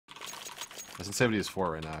My sensitivity is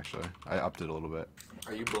 4 right now, actually. I upped it a little bit.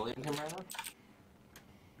 Are you bullying him right now?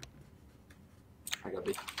 I got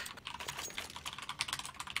B.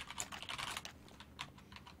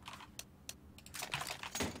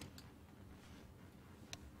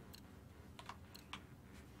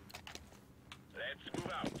 Let's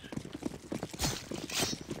move out.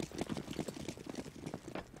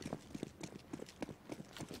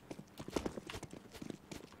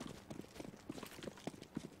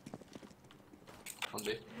 On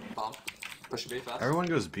B. Bomb. Push B fast. Everyone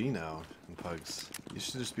goes B now in Pugs. You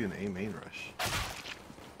should just be an A main rush.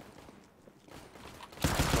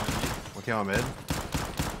 Okay, on mid.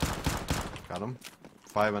 Got him.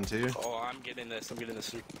 5 on 2. Oh, I'm getting this. I'm getting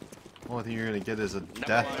this. The only thing you're gonna get is a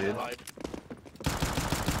death, dude.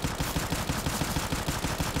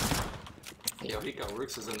 Yo, Hiko,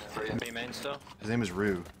 Rooks is in there for you. B main still? His name is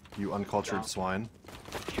Rue, you uncultured swine.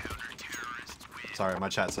 Sorry, my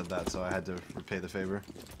chat said that, so I had to repay the favor.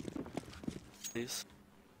 Please.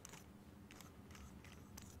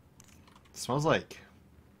 It smells like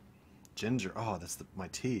ginger. Oh, that's my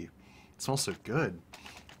tea. It smells so good.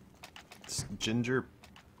 It's ginger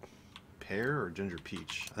pear or ginger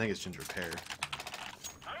peach? I think it's ginger pear.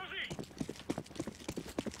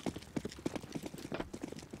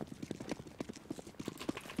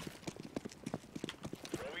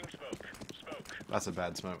 Throwing smoke. Smoke. That's a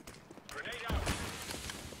bad smoke. Grenade out.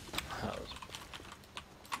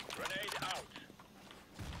 Grenade out.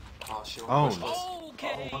 Oh, shit. Oh.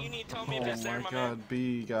 Okay, you need to tell me if Oh it's there, my my man. god,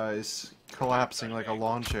 B, guys. Collapsing like a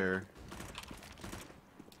lawn chair.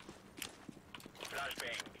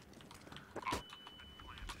 Flashbang.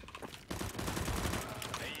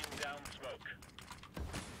 Laying down smoke.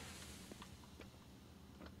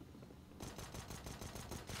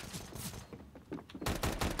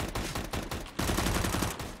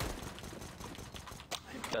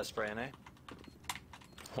 Best spray in A.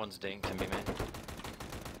 One's ding, can be made.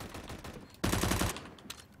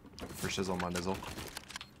 For shizzle my nizzle.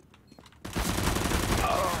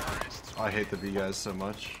 I hate the B guys so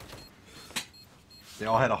much. They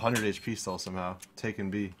all had 100 HP still somehow. Taking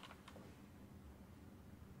B.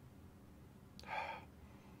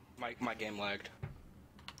 My game lagged.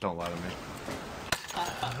 Don't lie to me.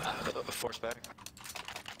 Force back.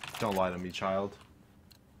 Don't lie to me, child.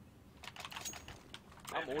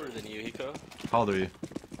 I'm older than you, Hiko. How old are you?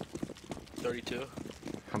 32.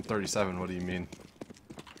 I'm 37, what do you mean?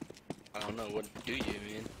 I don't know, what do you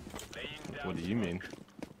mean? Laying down What do you mean?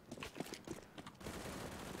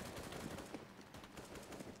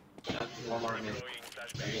 One more minute. throwing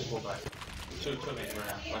flashbang. Go back. Shoot me right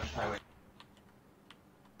now. Watch highway.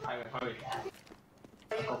 Highway.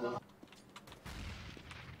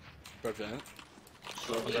 Prevent.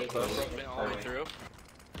 Slow Was that close? Prevent all the way through.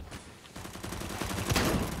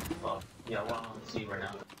 Oh, yeah, one on C right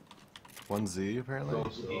now. 1Z apparently? Go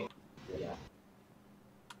to B. Yeah.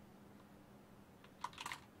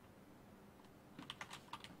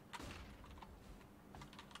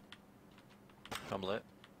 I'm lit.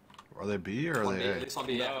 Are they B or are On B. they A? At least on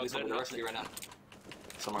B, yeah. No, At least on they're the not. rest of B right now.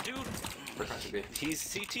 Somewhere. Dude, We're trying to B.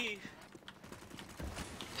 he's CT.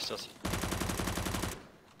 Still.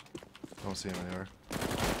 Don't see him anywhere.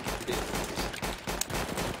 B.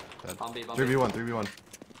 Dead. Bomb B, bomb 3v1, 3v1.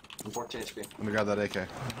 I'm 14 HP. Let me grab that AK.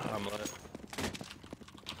 I'm lit.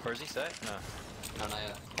 Where's he set? No. No, not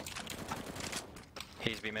yet.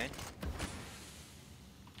 He's B main.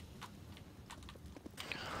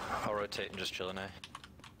 I'll rotate and just chill in A.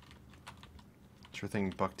 Sure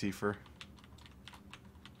thing, Buck Tiefer.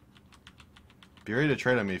 Be ready to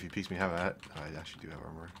trade on me if he peeks me. Have I actually do have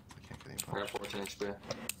armor. I can't get any I got punch. 14 HP.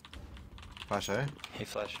 Flash A? He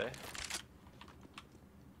flashed A.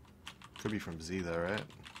 Could be from Z though, right?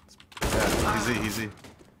 Yeah, he's Z.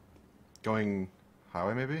 Going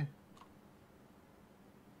highway maybe?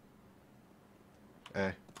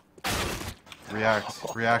 A.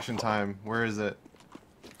 Reaction time. Where is it?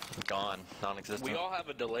 Gone. Non-existent. We all have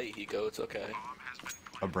a delay, Hiko. It's okay.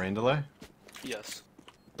 A brain delay? Yes.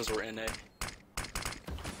 Because we're in A.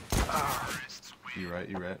 You right,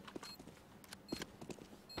 you right.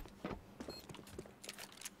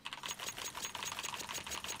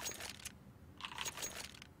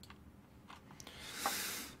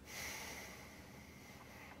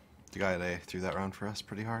 The guy at A threw that round for us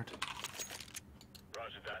pretty hard.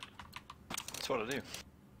 Roger that. That's what I do.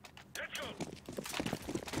 Let's go.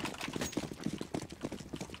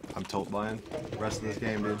 I'm tote buying the rest of this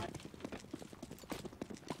game, dude.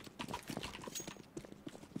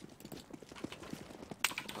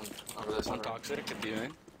 Over this One one. toxic could be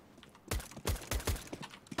in.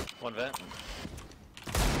 One vent.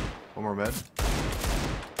 One more med.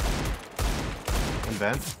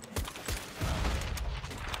 vent.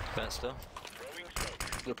 Vent still. Throwing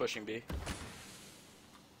smoke. They're pushing B.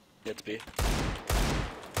 Yeah, it's B.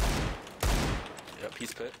 Yep,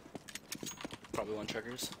 he's pit. Probably one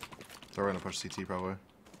checkers. So we're gonna push CT probably.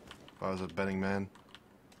 If I was a betting man.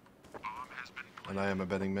 And I am a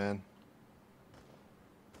betting man.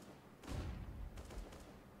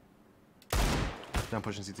 Now I'm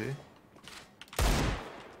pushing CT.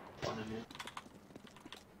 One in mid.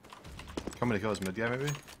 Coming to kill his mid guy maybe?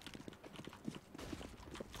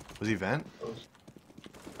 Was he vent? Close.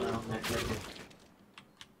 Mid, mid, mid.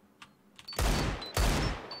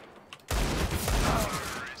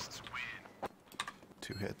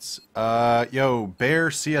 Two hits. Yo, Bear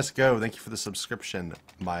CSGO, thank you for the subscription,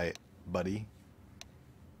 my buddy.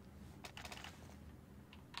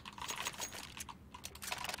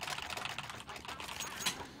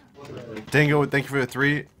 Dingo, thank you for the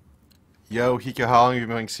 3. Yo, Hiko, how long have you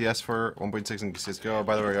been playing CS for? 1.6 in CSGO.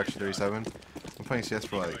 By the way, you're actually 37. I'm playing CS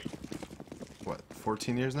for like, what,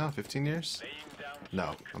 14 years now? 15 years? Laying down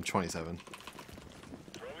No, I'm 27.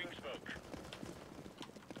 throwing smoke.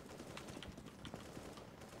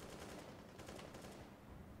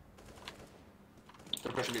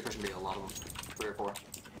 They're pushing B, a lot of them. 3 or 4.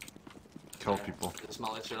 Kill people. Just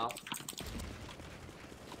smell that shit off.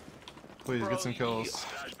 Please get some kills.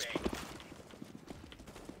 Flashbang.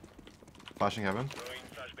 Flashing heaven. Throwing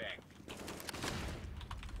flashbang.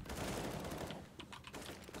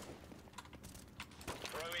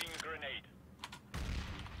 Throwing grenade.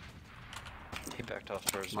 He backed off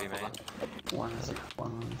towards B Mark main. One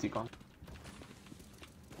Zcon.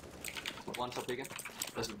 One top beacon.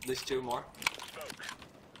 There's at least 2 more. Smoke.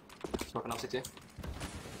 Smoking off CT.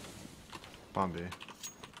 Bomb B.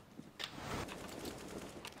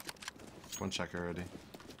 One checker already.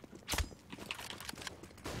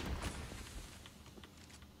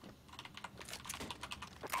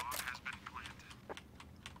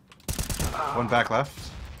 One back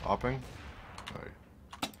left. Opping. Alright.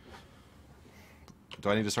 Do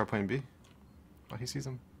I need to start playing B? Oh, he sees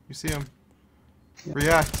him. You see him.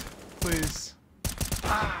 React, please.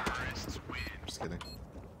 Just kidding.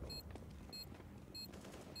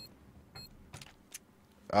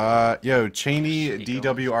 Yo, Cheney Hiko.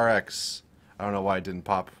 DWRX. I don't know why it didn't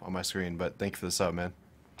pop on my screen, but thank you for the sub, man.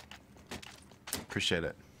 Appreciate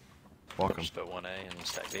it. Welcome. Just put 1A and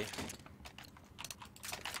stack B.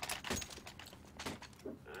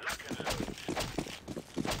 Lock and load.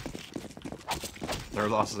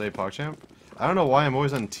 Third loss as a PogChamp. I don't know why I'm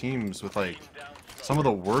always on teams with like Laying down smoke. some of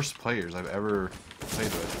the worst players I've ever played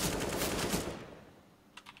with.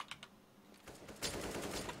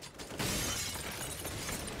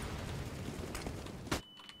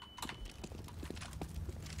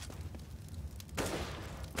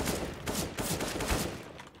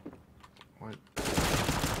 What?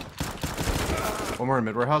 One more in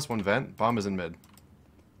mid warehouse, one vent. Bomb is in mid.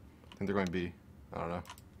 I think they're going B. I don't know.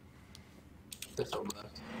 They're so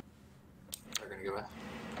left. They're gonna go back.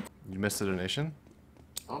 You missed the donation?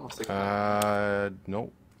 Almost like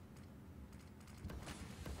Nope.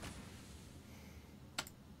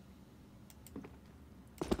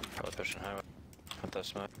 Probably pushing highway. With that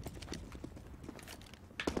smoke.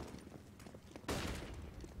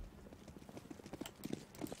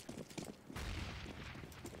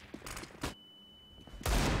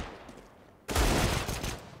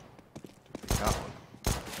 Got one.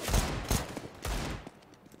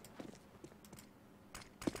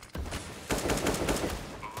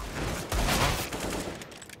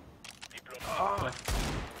 Deploy.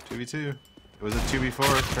 2v2. It was a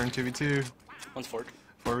 2v4, turned 2v2. One's fork.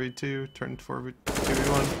 4v2, turned 2v1.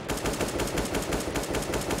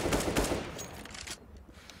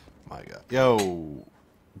 My god. Yo.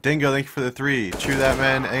 Dingo, thank you for the 3. True that,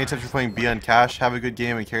 man. Anytime you're playing B on cash, have a good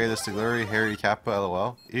game and carry this to glory. Harry Kappa,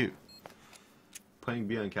 lol. Ew. Playing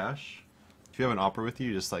B on cash? If you have an opera with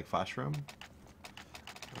you, just like flash room.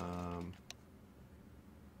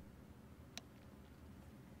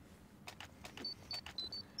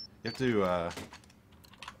 You have to,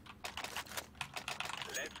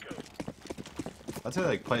 Let's go. I'd say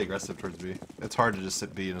like play aggressive towards B. It's hard to just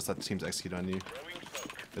sit B and just let the teams execute on you. Throwing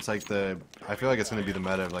smoke. It's like I feel like it's gonna be the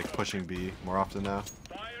meta of like pushing B more often now.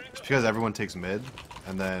 Firing It's because everyone takes mid,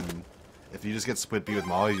 and then if you just get split B with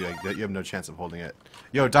Molly, you have no chance of holding it.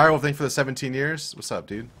 Yo, Direwolf, thank you for the 17 years. What's up,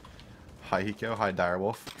 dude? Hi, Hiko. Hi,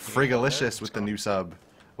 Direwolf. Frigalicious with the new sub.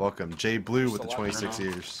 Welcome. Jay Blue with the 26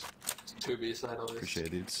 years. 2 B side at least. Appreciate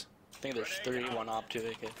it, dudes. I think there's 3, 1 op, 2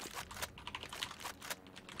 AK.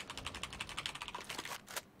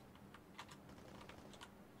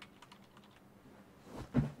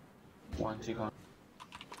 One Zcon.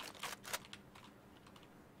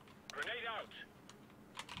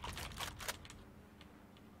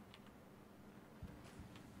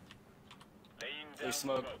 We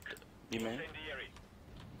smoked. You man? Incendiary.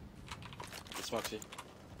 We smoked you.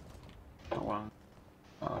 One.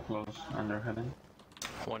 Close under heaven.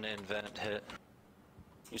 One invent hit.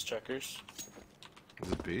 Use checkers. Is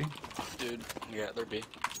it B? Dude, yeah, they're B.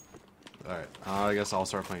 Alright, I guess I'll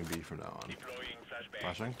start playing B from now on. Deploying flashbang.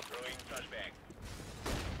 Flashing? Throwing flashbang.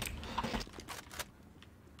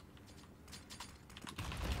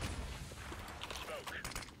 Smoke.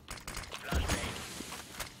 Flashbang.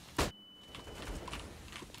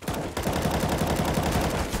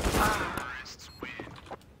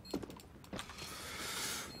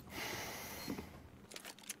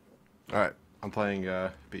 Alright, I'm playing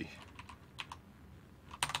B.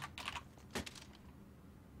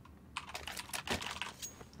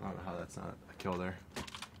 I don't know how that's not a kill there.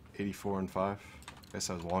 84 and 5. Guess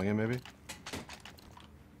I was long in maybe.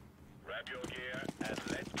 Grab your gear and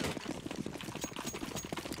let's go.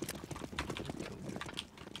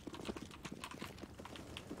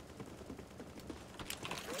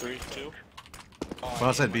 3, 2. Well,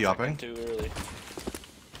 I said B upping. Too early.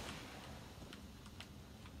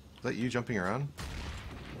 Is that you jumping around?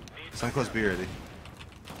 Sun close B already.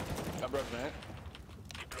 I broke vent.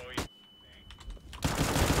 Deploying.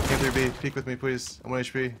 Came through B. Peek with me, please. I'm 1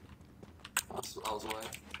 HP. I was away.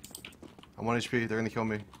 I'm 1 HP. They're gonna kill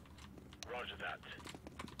me. Roger that.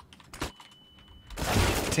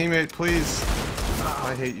 Teammate, please.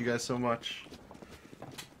 I hate you guys so much.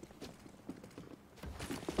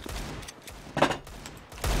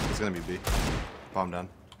 It's gonna be B. Bomb down.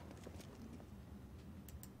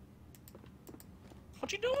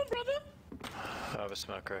 What you doing, brother? I have a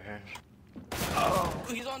smoke right here. Oh,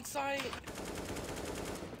 he's on site.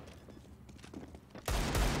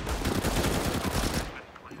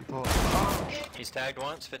 He's tagged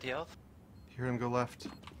once, 50 health. Hear him go left.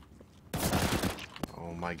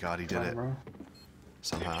 Oh my god, he did it. Bro.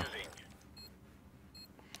 Somehow. Defusing.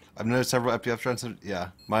 I've noticed several FPS trends. Yeah,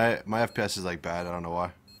 my FPS is like bad. I don't know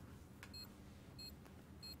why.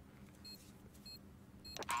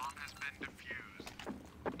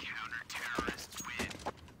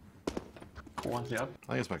 One's the up.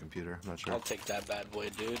 I think it's my computer. I'm not sure. I'll take that bad boy,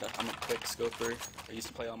 dude. I'm a quick scoper. I used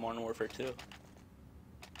to play on Modern Warfare 2.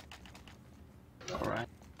 Alright.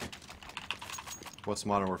 What's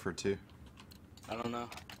Modern Warfare 2? I don't know.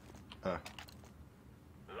 Oh.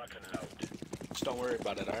 Lock and load. Just don't worry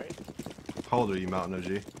about it, alright? How old are you, Mountain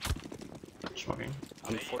OG? Smoking.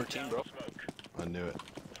 I'm 14, bro. Smoke. I knew it.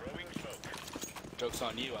 Throwing smoke. Joke's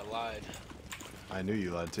on you, I lied. I knew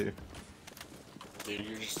you lied too. Dude,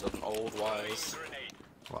 you're just an old wise. Grenade.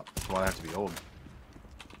 Well, that's why I have to be old.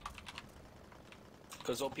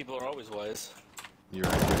 Because old people are always wise. You're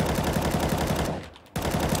right.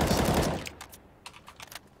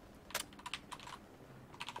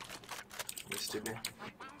 Used to be.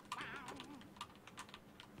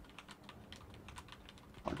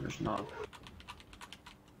 Oh, there's not.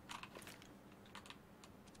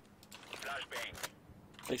 Flashbang.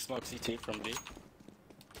 They smoke CT from B.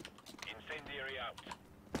 Incendiary out.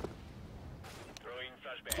 Throwing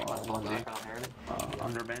flashbang. One D. Back on Heron.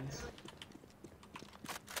 Under bends.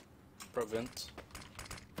 Prevent.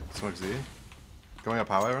 Smoke Z. Going up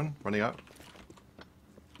highway run. Running up.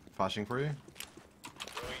 Flashing for you.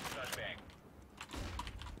 Throwing flashbang.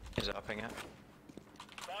 He's upping it.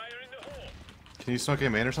 Fire in the hole. Can you smoke a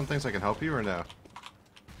main or something so I can help you or no? I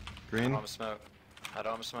Green. don't have a smoke. I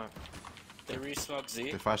don't have a smoke. They re-smoke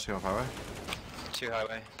Z. They flash to go up highway. 2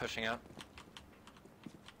 highway, pushing up.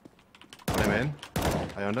 One main.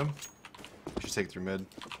 I owned him. You should take it through mid.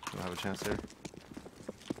 Don't have a chance there.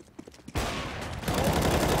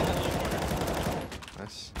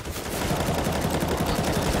 Nice.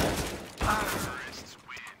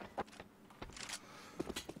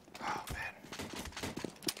 Oh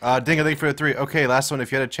man. Ding, I think for a 3. Okay, last one.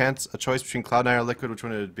 If you had a choice between Cloud9 or Liquid, which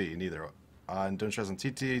one would it be? Neither. And don't stress on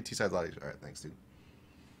TT. T-side lot. Alright, thanks, dude.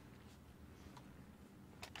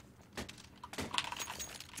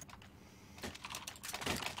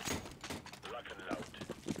 Lock and load.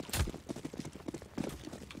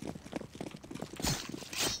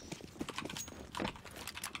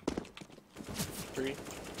 3,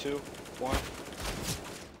 2, 1.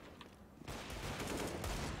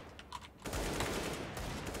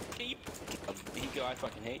 Can you... Hiko, I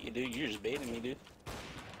fucking hate you, dude. You're just baiting me, dude.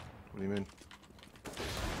 What do you mean?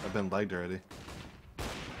 I've been lagged already.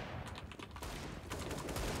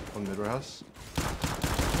 One mid warehouse.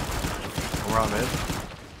 We're on mid.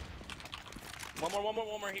 One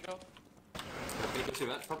more, Hiko. Hiko 2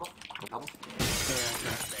 vent, purple. No problem.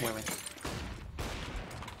 Yeah. Wait.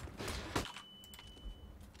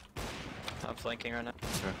 I'm flanking right now.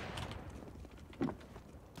 Okay.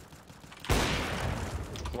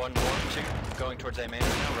 One more, two. Going towards A main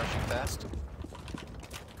right now, rushing fast.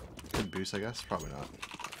 Good boost, I guess. Probably not.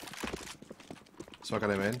 Smoke on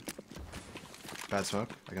A main. Bad smoke.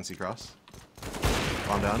 I can see cross.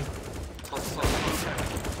 Bomb down.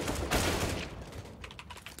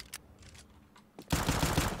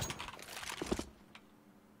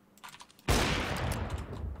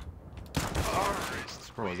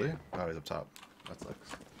 Where was he? Oh, he's up top. That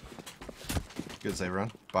sucks. Good save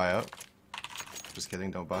run. Buy out. Just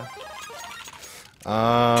kidding, don't buy.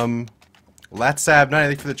 Latsab 9, I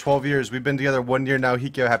think for the 12 years. We've been together 1 year now.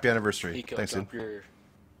 Hiko, happy anniversary. Hiko, Thanks, dude. drop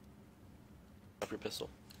your pistol.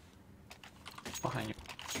 Behind you.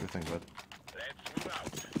 Sure thing, bud. Let's move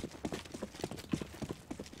out.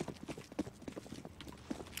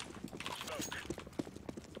 Smoke.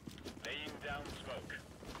 Laying down smoke.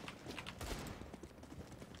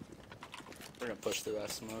 We're gonna push through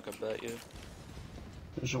that smoke, I bet you.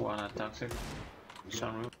 There's one at toxic.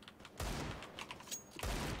 Sunroof.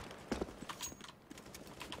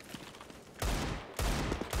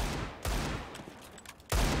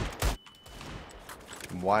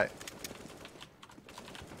 Why?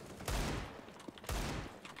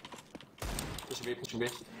 Pushing B.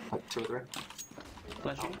 2 or 3.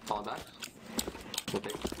 Flashing. Falling back. Good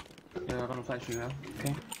big. Yeah, I'm gonna flash you now.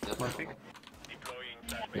 Okay. Yep. Perfect. Deploying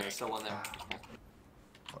Yeah, flashbang. still one there.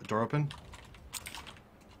 Door open?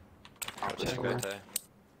 Just go. with A.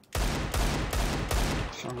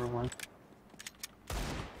 Sunroof one.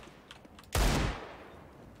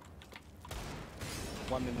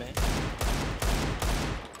 One mid main.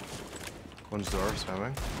 One's door,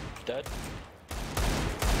 spamming. Dead.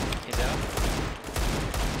 He's out.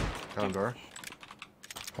 Got him door.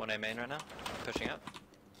 One A main right now. Pushing up.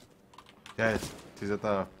 Yeah, he's at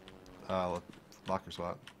the locker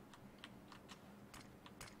spot.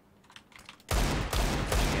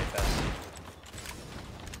 Pushing A fast.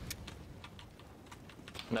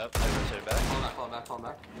 Nope, they rotated back. Falling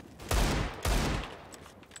back.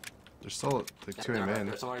 There's still like 2 in main.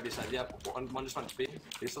 There's someone on B side. Yep, one just went to B.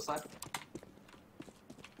 East side.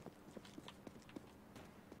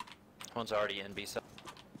 One's already in B side.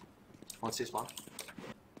 One C spawn.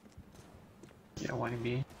 Yeah, one in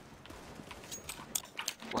B.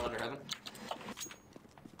 One under heaven.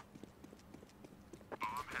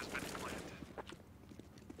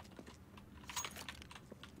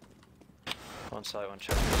 One side, one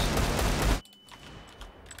checkers.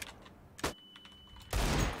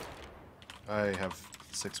 I have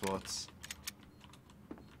 6 bullets.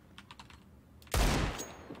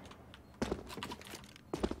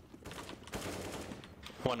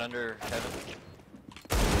 One under heaven.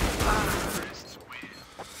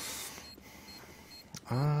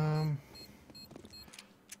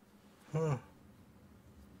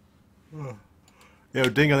 Yo,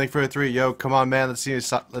 Dingo, thank you for the 3. Yo, come on, man. Let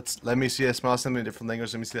me see a smile something in a different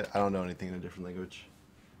language. Let me see that. I don't know anything in a different language.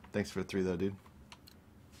 Thanks for the 3, though, dude.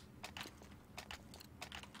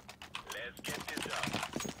 Let's get this up.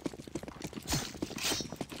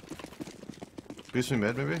 Boost me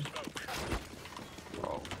mid, maybe?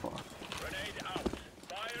 Oh, fuck. Grenade out.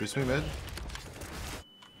 Fire. Boost me mid?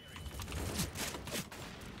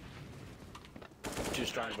 Too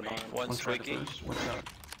strong of an arm. One One try to squeaky. push. What's up?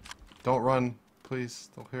 Don't run, please.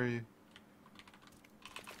 They'll hear you.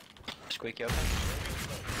 Squeaky open.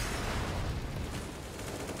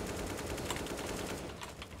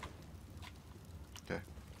 Okay.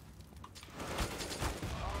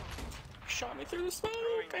 Shot me through the smoke.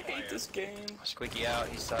 I hate this game. Squeaky out,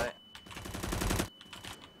 east side.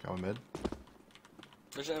 Got one mid.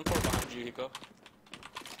 There's an M4 behind you, Hiko.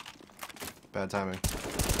 Bad timing.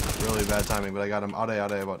 Really bad timing, but I got him. Out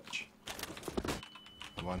a bunch.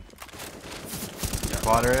 One.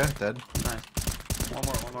 Quad area, dead. Nice. One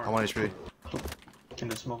more. I'm 1 HP. Can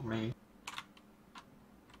the smoke maybe?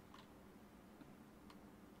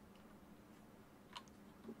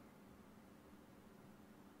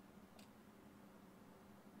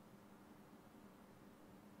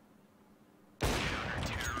 There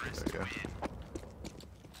you go.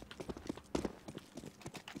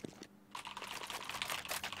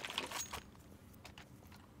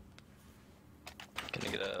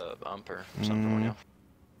 Gonna get a bumper or something on you.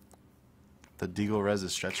 The Deagle res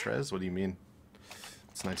is stretch res? What do you mean?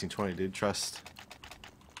 It's 1920, dude. Trust.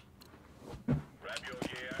 Grab your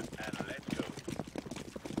gear and let's go.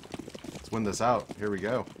 Let's win this out. Here we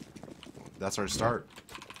go. That's our start.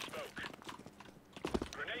 Smoke.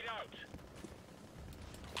 Grenade out.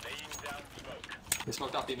 Laying down smoke. He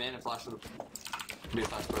smoked off B main and flashed to the B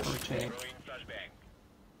flash push. Okay. Throwing flashbang.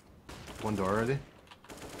 One door already?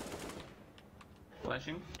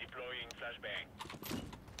 Flashing. Deploying flashbang.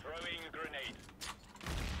 Throwing grenade.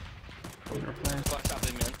 You're playing. Flash out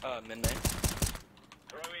the mid main.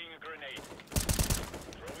 Throwing a grenade.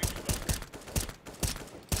 Throwing smoke.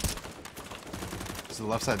 It's the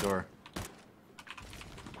left side door.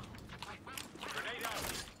 Grenade out.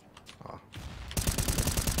 Oh.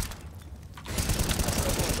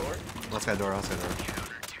 Door. Left side door, left side door.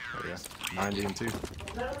 There we go. 90 and 2.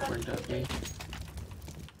 Bring that B.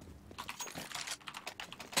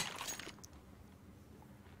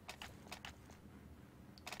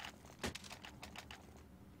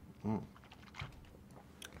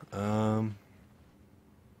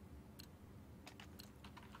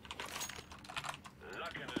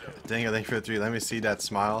 Lock and load. Dang it, thank you for the 3. Let me see that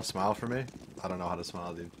smile. Smile for me. I don't know how to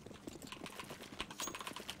smile, dude.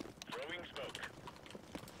 Throwing smoke.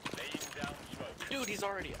 Laying down smoke. Dude, he's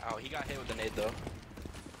already out. He got hit with the nade though.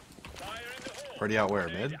 Fire in the hole. Already out where?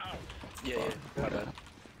 Grenade Mid? out. Yeah, yeah. My bad.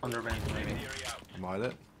 Under bank maybe. Incendiary out. Might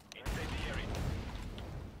it? Incendiary.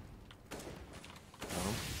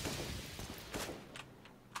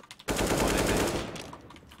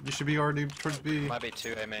 You should be already towards B. Might be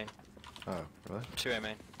 2 A main. Oh, really? 2 A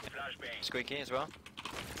main. Flashbang. Squeaky as well.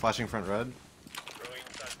 Flashing front red. Throwing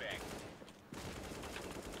flashbang.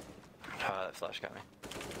 Ah, that flash got me.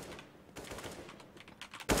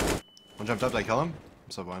 One jumped up, did I kill him?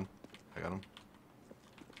 I'm so blind. I got him.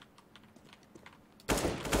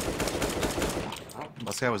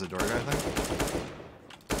 Last guy was a door guy, I think.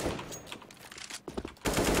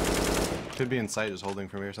 Could be in sight, just holding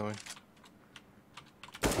for me or something.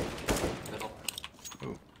 Middle.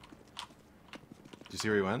 Ooh. Did you see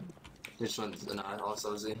where he went? This one's an I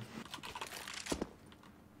also Z.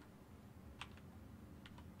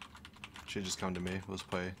 Should just come to me. Let's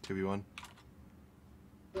play 2v1.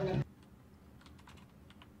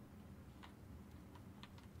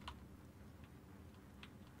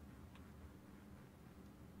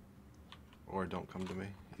 Or don't come to me.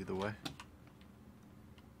 Either way.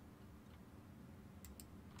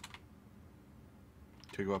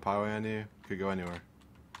 Could go up highway on you. Could go anywhere.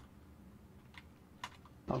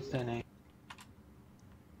 I'll stand A.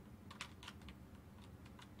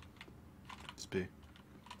 It's B.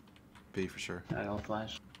 B for sure. I'll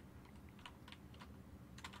flash.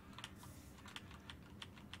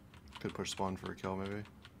 Could push spawn for a kill maybe.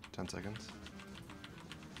 10 seconds.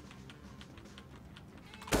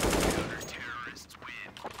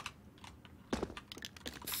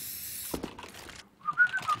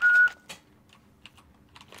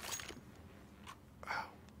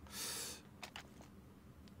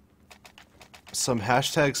 Some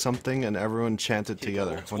hashtag something and everyone chant it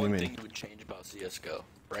together. What's What do you one mean? thing you would change about CSGO?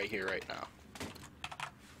 Right here, right now.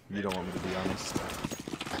 You don't want me to be honest.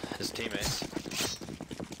 His teammates.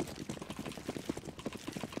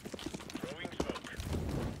 Throwing smoke.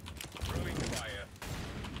 Throwing fire.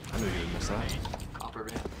 I knew you would miss that. Copper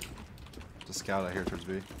B. Just scout out here towards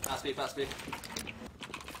B. Pass B, pass B.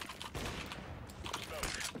 Smoke.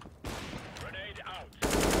 Grenade out.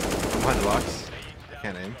 I'm behind the box. Laying down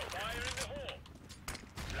Can't aim. smoke. Fire in the hole.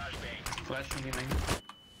 Flashbang. Flashing you, man.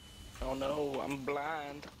 Oh no, I'm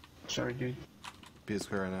blind. Sorry, dude. B is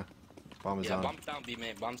clear right now. Bomb is Yeah, down. bump down B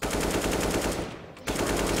main, bump down.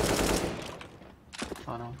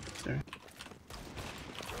 Oh no, sorry.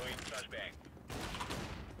 Throwing flashbang.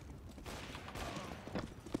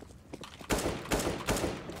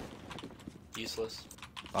 Useless.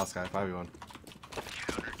 Last guy, 5v1.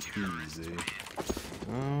 Easy.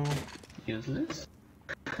 Oh, Useless.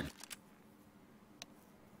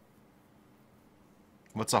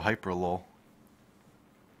 what's a hyper lol?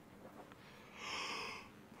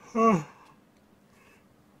 Oh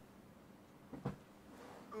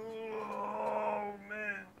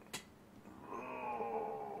man.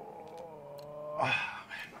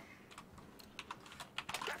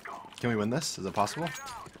 Can we win this? Is it possible?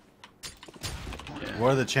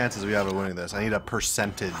 What are the chances we have of winning this? I need a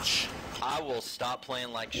percentage. I will stop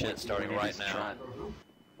playing like shit starting right now.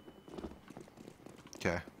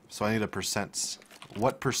 Okay, so I need a percent.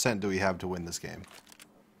 What percent do we have to win this game?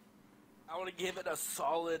 I want to give it a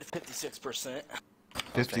solid 56%.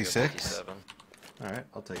 56? 57. Alright,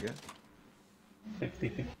 I'll take it.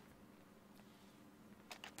 50.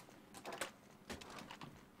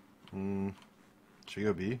 Should we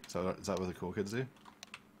go B? Is that what the cool kids do?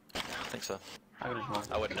 I think so. I would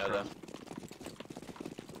just I wouldn't know though.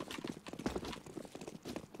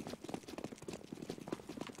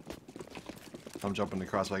 If I'm jumping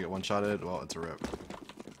across if I get one-shotted, well, it's a rip.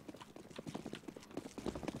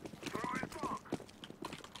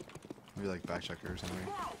 Maybe like back checker or something.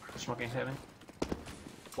 Smoking heaven.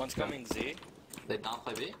 One's coming Z. They not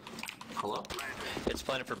play B? Hello? It's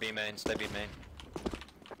planning for B main. Stay B main.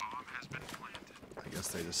 I guess.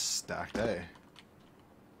 guess they just stacked A.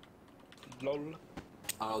 Lol.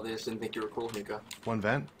 Oh, they just didn't think you were cool, Hiko. One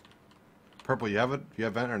vent. Purple, you have it? You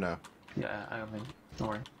have vent or no? Yeah, I mean, don't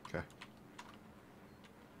worry. Okay.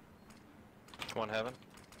 One heaven.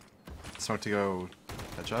 Smoke to go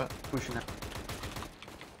headshot. Pushing up.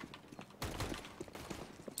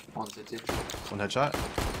 One city. One headshot.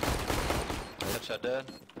 Headshot dead.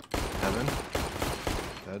 Heaven.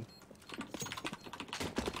 Dead.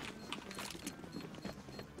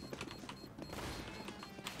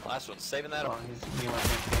 Last one. Saving that. Oh, he went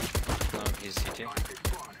in. No, he's CT.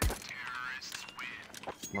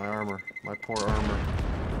 My armor. My poor armor.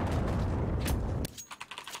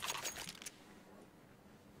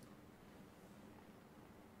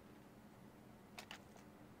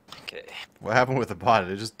 Okay. What happened with the bot?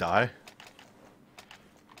 Did it just die?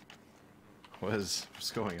 What's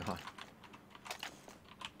going on?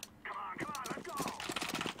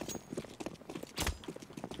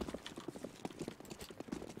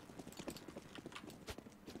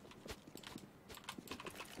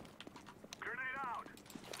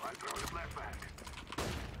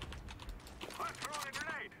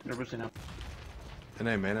 They're pushing up. In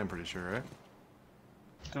A main, I'm pretty sure, right?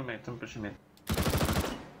 Two mid, two pushing mid.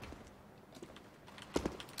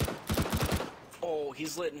 Oh,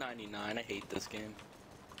 he's lit 99. I hate this game.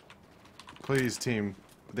 Please, team.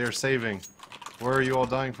 They're saving. Where are you all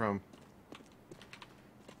dying from?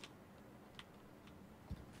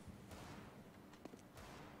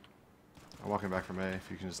 I'm walking back from A, if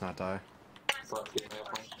you can just not die. Left getting up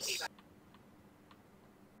one.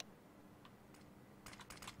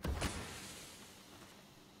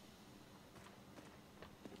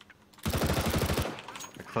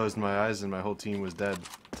 I closed my eyes and my whole team was dead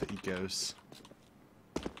to Ecos.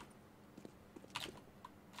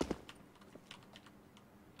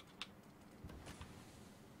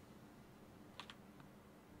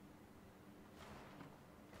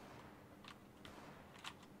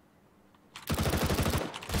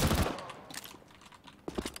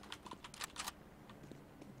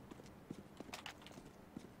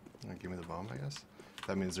 Give me the bomb, I guess.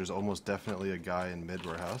 That means there's almost definitely a guy in mid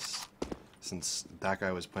warehouse. Since that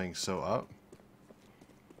guy was playing so up,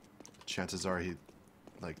 chances are he,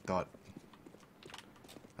 like, thought...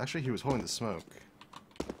 Actually, he was holding the smoke.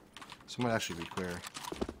 So it might actually be clear.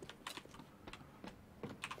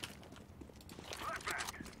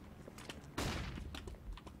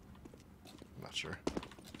 I'm not sure.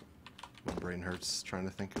 My brain hurts trying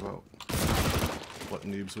to think about what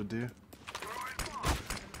noobs would do.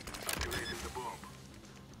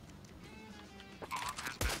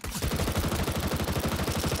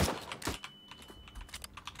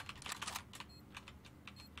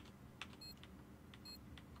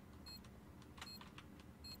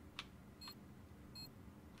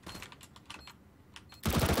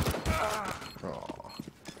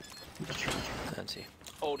 That's he.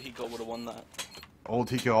 Old Hiko would have won that. Old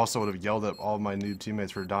Hiko also would have yelled at all my noob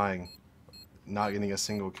teammates for dying, not getting a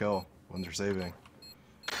single kill when they're saving.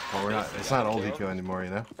 But we're not. It's not old Hiko anymore,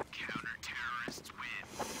 you know.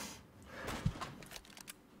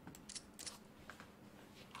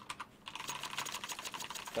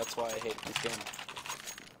 That's why I hate this game.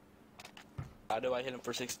 How do I hit him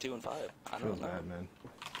for 62 and 5? I Feels don't know. bad, man.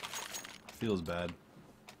 Feels bad.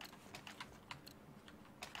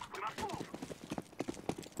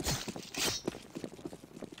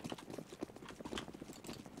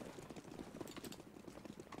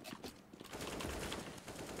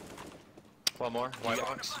 One more. White You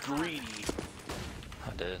box. got greedy.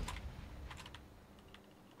 I did.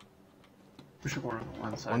 Pushing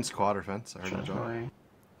one side. One squad or fence. I heard Shot a jump. away.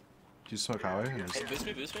 Did you smoke highway? Or Hey, boost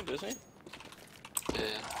me, boost me, boost me. Yeah.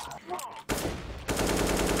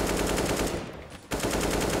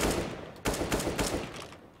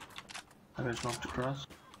 I got smoked across.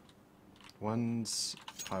 One's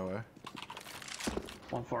highway.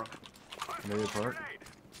 One fork. Maybe a park.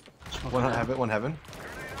 Smoke One down. heaven. One heaven.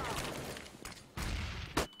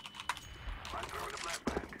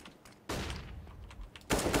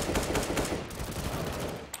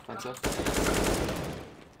 That's up.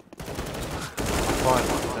 One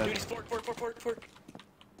Dude, dead. he's fork.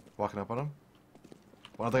 Walking up on him.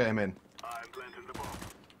 One other guy I'm in.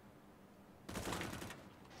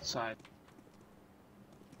 Side.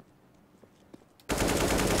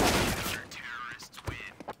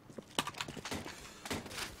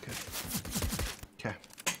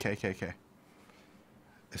 Okay.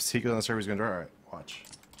 If Hiko on the server is gonna door, alright, watch.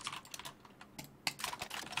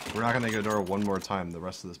 We're not gonna get a door one more time the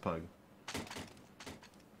rest of this pug.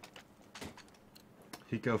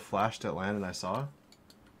 Hiko flashed at land and I saw.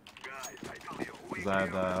 Cause I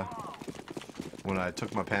had When I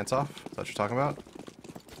took my pants off? Is that what you're talking about?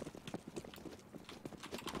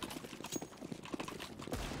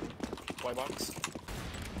 White box.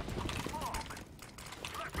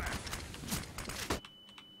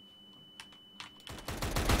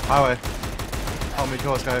 Highway. Help me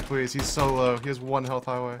kill this guy, please. He's so low. He has 1 health,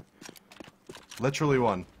 highway. Literally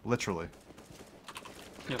 1. Literally.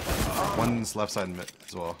 Yep. One's left side mid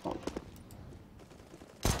as well.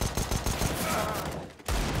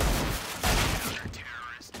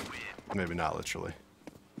 Maybe not literally.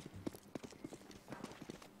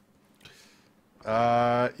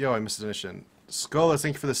 Yo, I missed an mission. Skolas,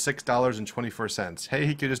 thank you for the $6.24. Hey,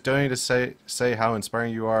 Hiko, just donating to say how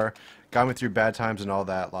inspiring you are. Got me through bad times and all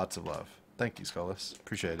that. Lots of love. Thank you, Skolas.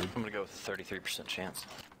 Appreciate it. I'm gonna go with 33% chance.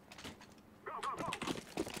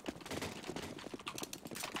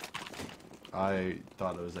 I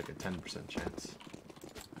thought it was like a 10% chance.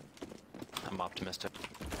 I'm optimistic.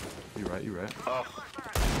 You're right, you're right. Oh,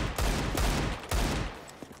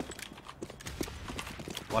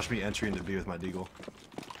 Watch me entry into B with my deagle.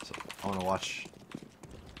 So I want to watch.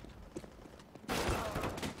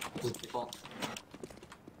 Default.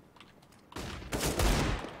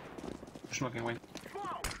 Smoking wing.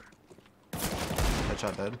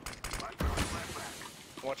 Headshot dead.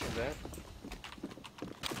 Watching that.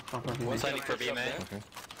 Fuck, one's hiding for B main. Okay.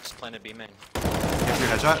 Just planted B main. Get your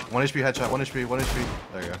headshot. 1 HP headshot. 1 HP. 1 HP.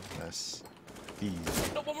 There you go. Nice. Easy.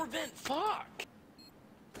 No, one more vent. Fuck.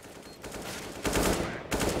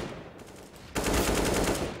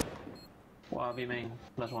 Wow, B main.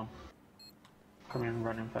 Last one. Coming in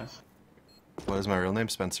running fast. What is my real name?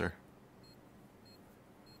 Spencer.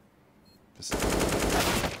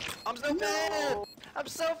 I'm so bad! I'm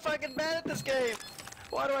so fucking bad at this game!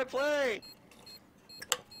 Why do I play?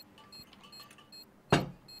 You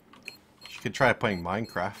could try playing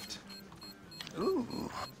Minecraft. Ooh.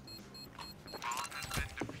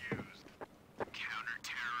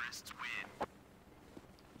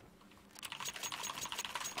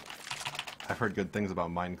 I've heard good things about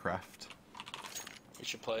Minecraft. You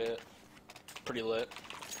should play it. Pretty lit.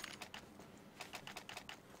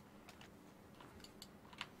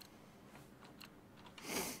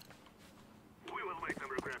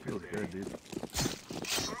 Feels good, dude.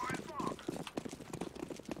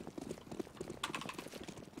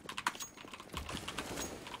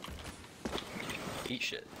 Eat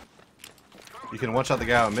shit. You can one-shot the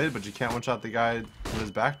guy out mid, but you can't one-shot the guy with his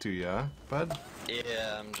back to you, huh, bud?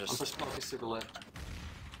 Yeah, I'm I'm just... for smoke is super lit.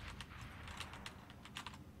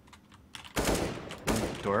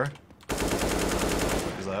 Door.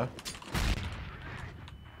 He's low.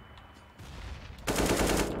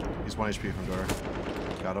 He's 1 HP from door.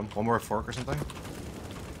 Got him. One more fork or something?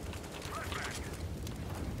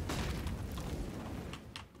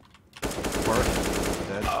 Fork.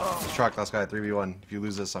 Dead. Truck, last guy, 3v1. If you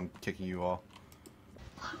lose this, I'm kicking you all.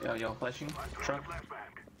 Yo, flashing. Truck.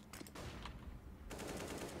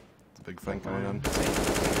 It's a big thing going on.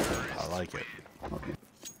 I like it. Okay.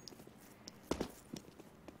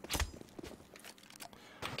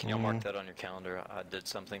 Can y'all mark that on your calendar? I did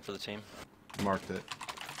something for the team. Marked it.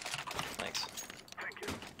 Thanks.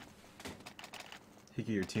 Hiki,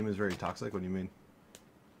 your team is very toxic? What do you mean?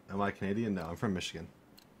 Am I Canadian? No, I'm from Michigan.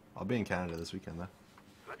 I'll be in Canada this weekend, though.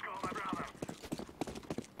 Let's go, my brother.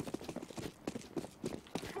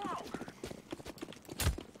 Smoke!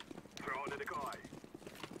 Throw in the decoy.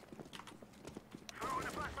 Throw in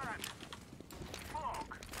the flashbang.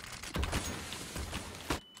 Smoke!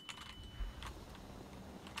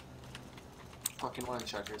 Fucking one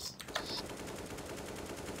checkers.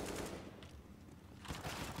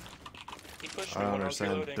 He pushed I me don't when I was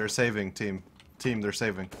understand. reloading. They're saving, team. Team, they're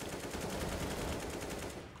saving.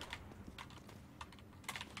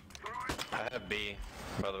 I have B,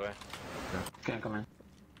 by the way. Can't come in.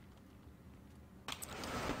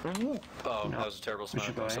 Oh, No. that was a terrible We smoke.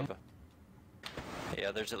 should go I'm A. so bad.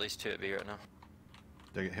 Yeah, there's at least 2 at B right now.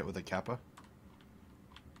 Did I get hit with a kappa?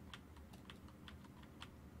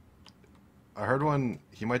 I heard one.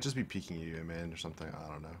 He might just be peeking you, man, or something. I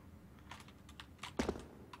don't know.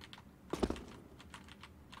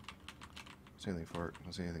 Don't see anything for it.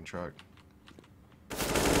 Don't see anything truck. I'm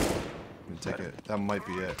gonna take it. That might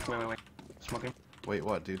be it. Wait. Smoking. Wait,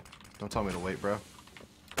 what, dude? Don't tell me to wait, bro.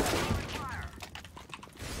 Grenade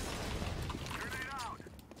out.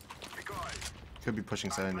 Decoy. Could be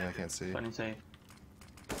pushing side in there. I can't see. Running safe.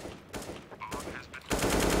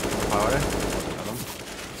 Power. Got him.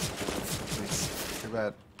 Please. Too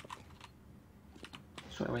bad.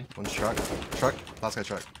 Sway away. One's truck. Truck. Last guy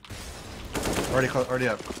truck. Already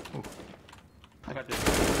up. Ooh. I got this.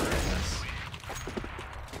 Nice.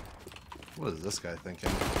 What is this guy thinking?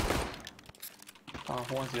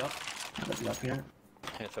 One's up. But up here.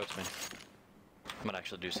 Hey, throw it to me. I might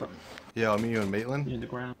actually do something. Yeah, I'll meet you in Maitland. In the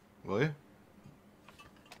ground. Will you?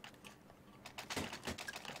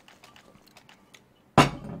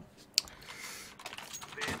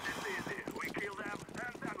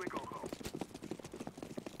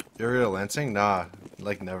 You ever go to Lansing? Nah,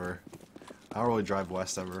 like never. I don't really drive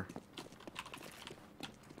west ever.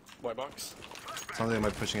 White box. Something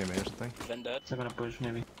like pushing a main or something. Then dead. They're gonna push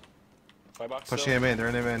maybe. White box. Pushing a main, they're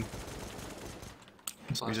in a main.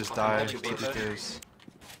 So We I'm just fucking died. magic beat it. TPKs.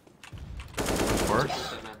 Fork?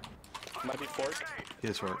 Might be fork. He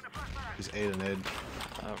is fork. He's 8 and 8.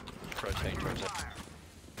 Rotating towards it.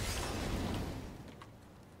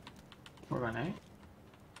 We're going A.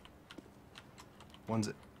 One's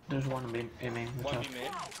it. There's one in main. Watch One out. be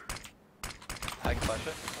mid. I can flash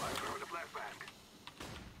it.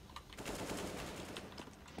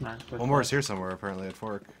 Nice. Push One more back. is here somewhere apparently at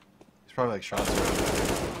fork. He's probably like shots.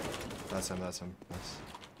 That's him. That's him. Nice.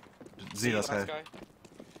 Z, that's last guy.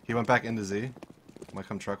 He went back into Z. Might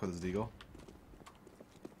come truck with his deagle.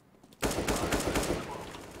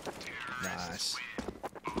 Nice.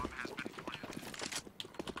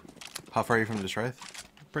 How far are you from Detroit?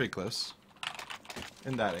 Pretty close.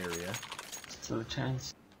 In that area. Still a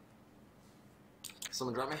chance.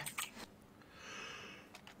 Someone drop me.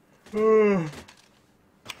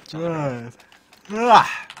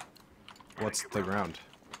 What's the ground?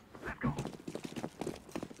 Can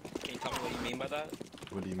you tell me what you mean by that?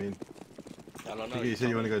 What do you mean? I don't know. You said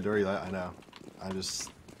you want to go dirty. I know. I just.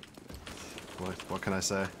 What can I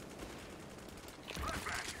say?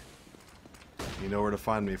 You know where to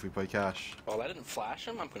find me if we play cash. Oh, I didn't flash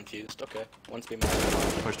him? I'm confused. Okay. One's be mad.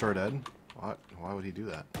 Push toward Ed? What? Why would he do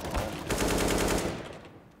that?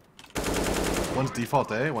 One's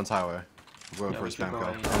default A, one's highway. I'm going Yeah, for a we should spam go kill.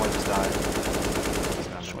 A. I might just die.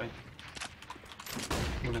 Spam Just him. wait.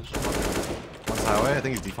 We're gonna smoke. One's highway, I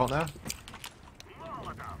think he's default now.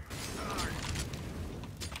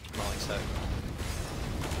 Rolling set.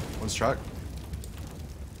 One's truck.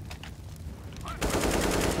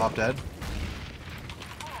 Pop dead.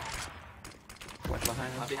 Watch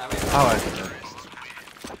behind I'll us. be having. Highway.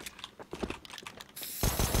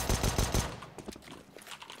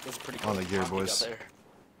 That's pretty On the gear, pop you got boys. there.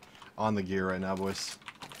 On the gear right now, boys.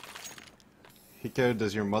 Hiko,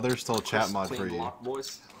 does your mother still chat Crisp, mod clean for you? block,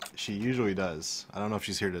 boys. She usually does. I don't know if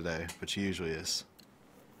she's here today, but she usually is.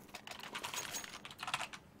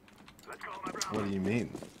 What do you mean?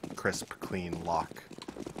 Crisp, clean, lock.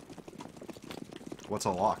 What's a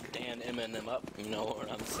lock? Dan Eminem up. You know what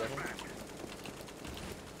I'm saying?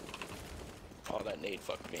 Oh, that nade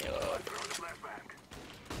fucked me up.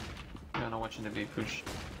 Yeah, no, watching the B push.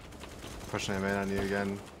 Pushing him in on you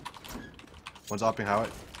again. One's hopping highway.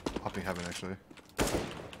 Hopping heaven, actually.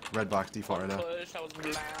 Red box default right now. Push, I was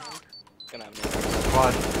blind. Gonna have nade.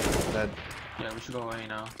 Quad. Dead. Yeah, we should go away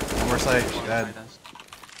now. One more sight. One Dead. behind us.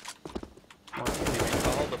 One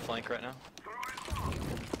I'll hold the flank right now.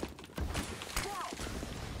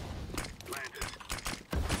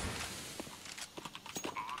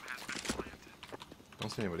 Don't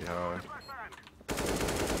see anybody highway.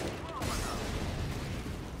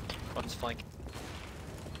 One's flank.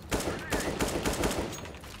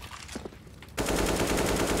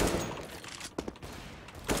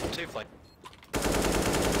 Two flank.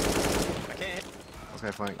 I can't hit. This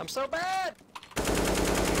guy flank. I'm so bad!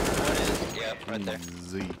 One is, yep, right there.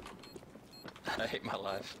 Z. I hate my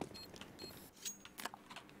life.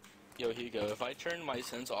 Yo, Hiko, if I turn my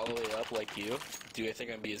sense all the way up like you, do you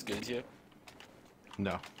think I'd be as good as you?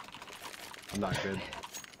 No. I'm not good.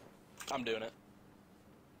 I'm doing it.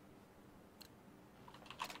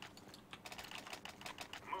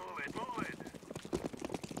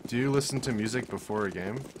 Do you listen to music before a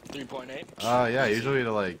game? 3.8? Yeah, usually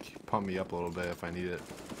to like pump me up a little bit if I need it.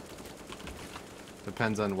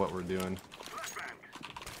 Depends on what we're doing.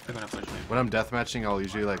 They're gonna push me. When I'm deathmatching, I'll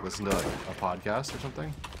usually like listen to like a podcast or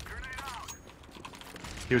something.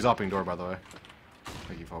 He was opening door, by the way. I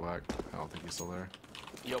think he fell back. I don't think he's still there.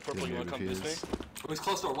 Yo, Purple, you He wanna come is. boost me? One's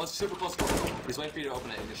close door. One's super close door. He's waiting for you to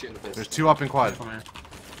open it and you're shooting the face. There's two up in quad. Come here.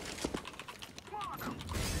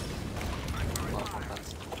 Last one,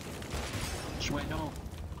 fence. Just wait, no.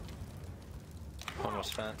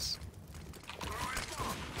 Almost fence.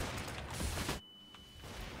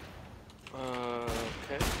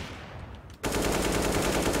 Okay.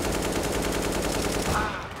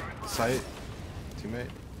 Sight. Teammate.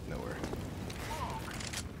 Nowhere.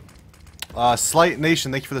 Slight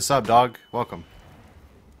Nation, thank you for the sub, dog. Welcome.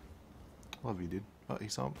 Love you, dude. Oh, you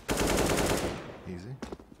saw him. Easy.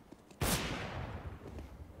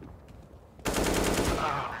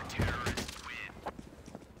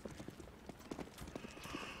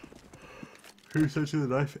 Who's touching the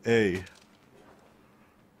knife? A.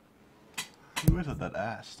 Who was it that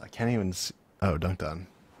asked? I can't even see. Oh, dunked on.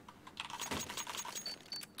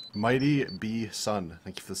 Mighty B Sun.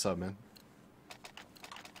 Thank you for the sub, man.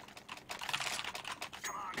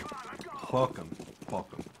 Welcome.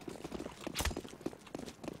 Welcome.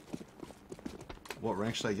 What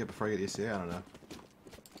rank should I get before I get ESEA? I don't know.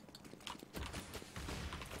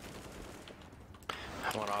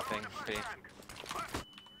 One offing. B.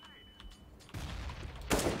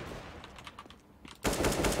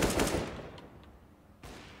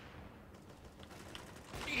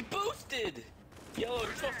 He boosted! Yo,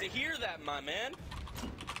 you're supposed to hear that, my man.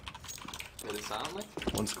 Did it sound like?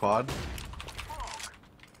 One's quad.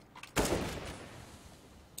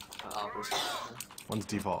 Opposite. One's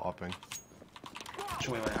default opping.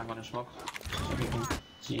 Wait, I'm gonna smoke. So he can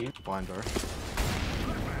see you. Blind door.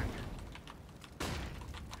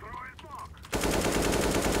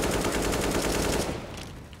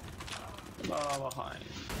 Oh, behind.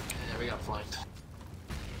 Yeah, we got flanked.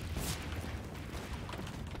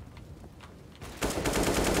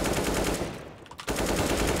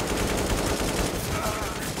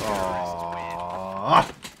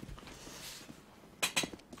 Aww.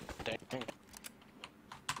 Dang.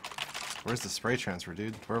 Where's the spray transfer,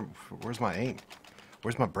 dude? Where's my aim?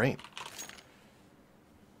 Where's my brain?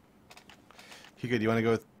 Hiko, do you want to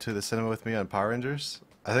go to the cinema with me on Power Rangers?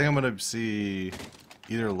 I think I'm gonna see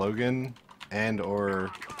either Logan and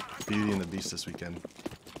or Beauty and the Beast this weekend.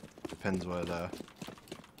 Depends what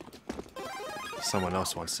someone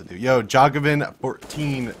else wants to do. Yo,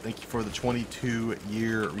 Jogovin14, thank you for the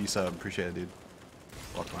 22-year resub. Appreciate it, dude.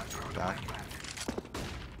 Welcome back.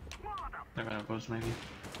 They're gonna boost maybe.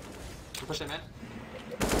 Push him in.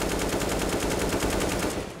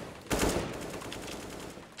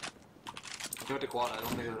 He went to quad. I don't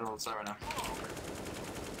think they're on side right now.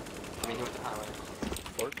 I mean, he went to highway.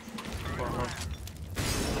 Forward. Forward.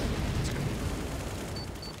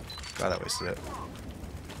 God, that wasted it.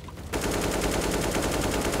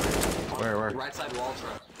 Where? Right side wall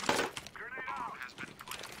trap.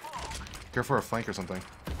 Go for a flank or something.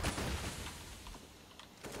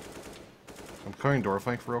 I'm clearing door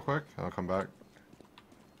flank for real quick, and I'll come back.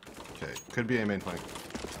 Okay, could be a main flank.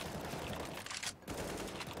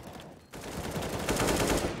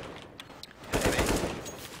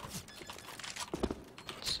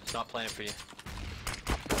 It's not playing for you.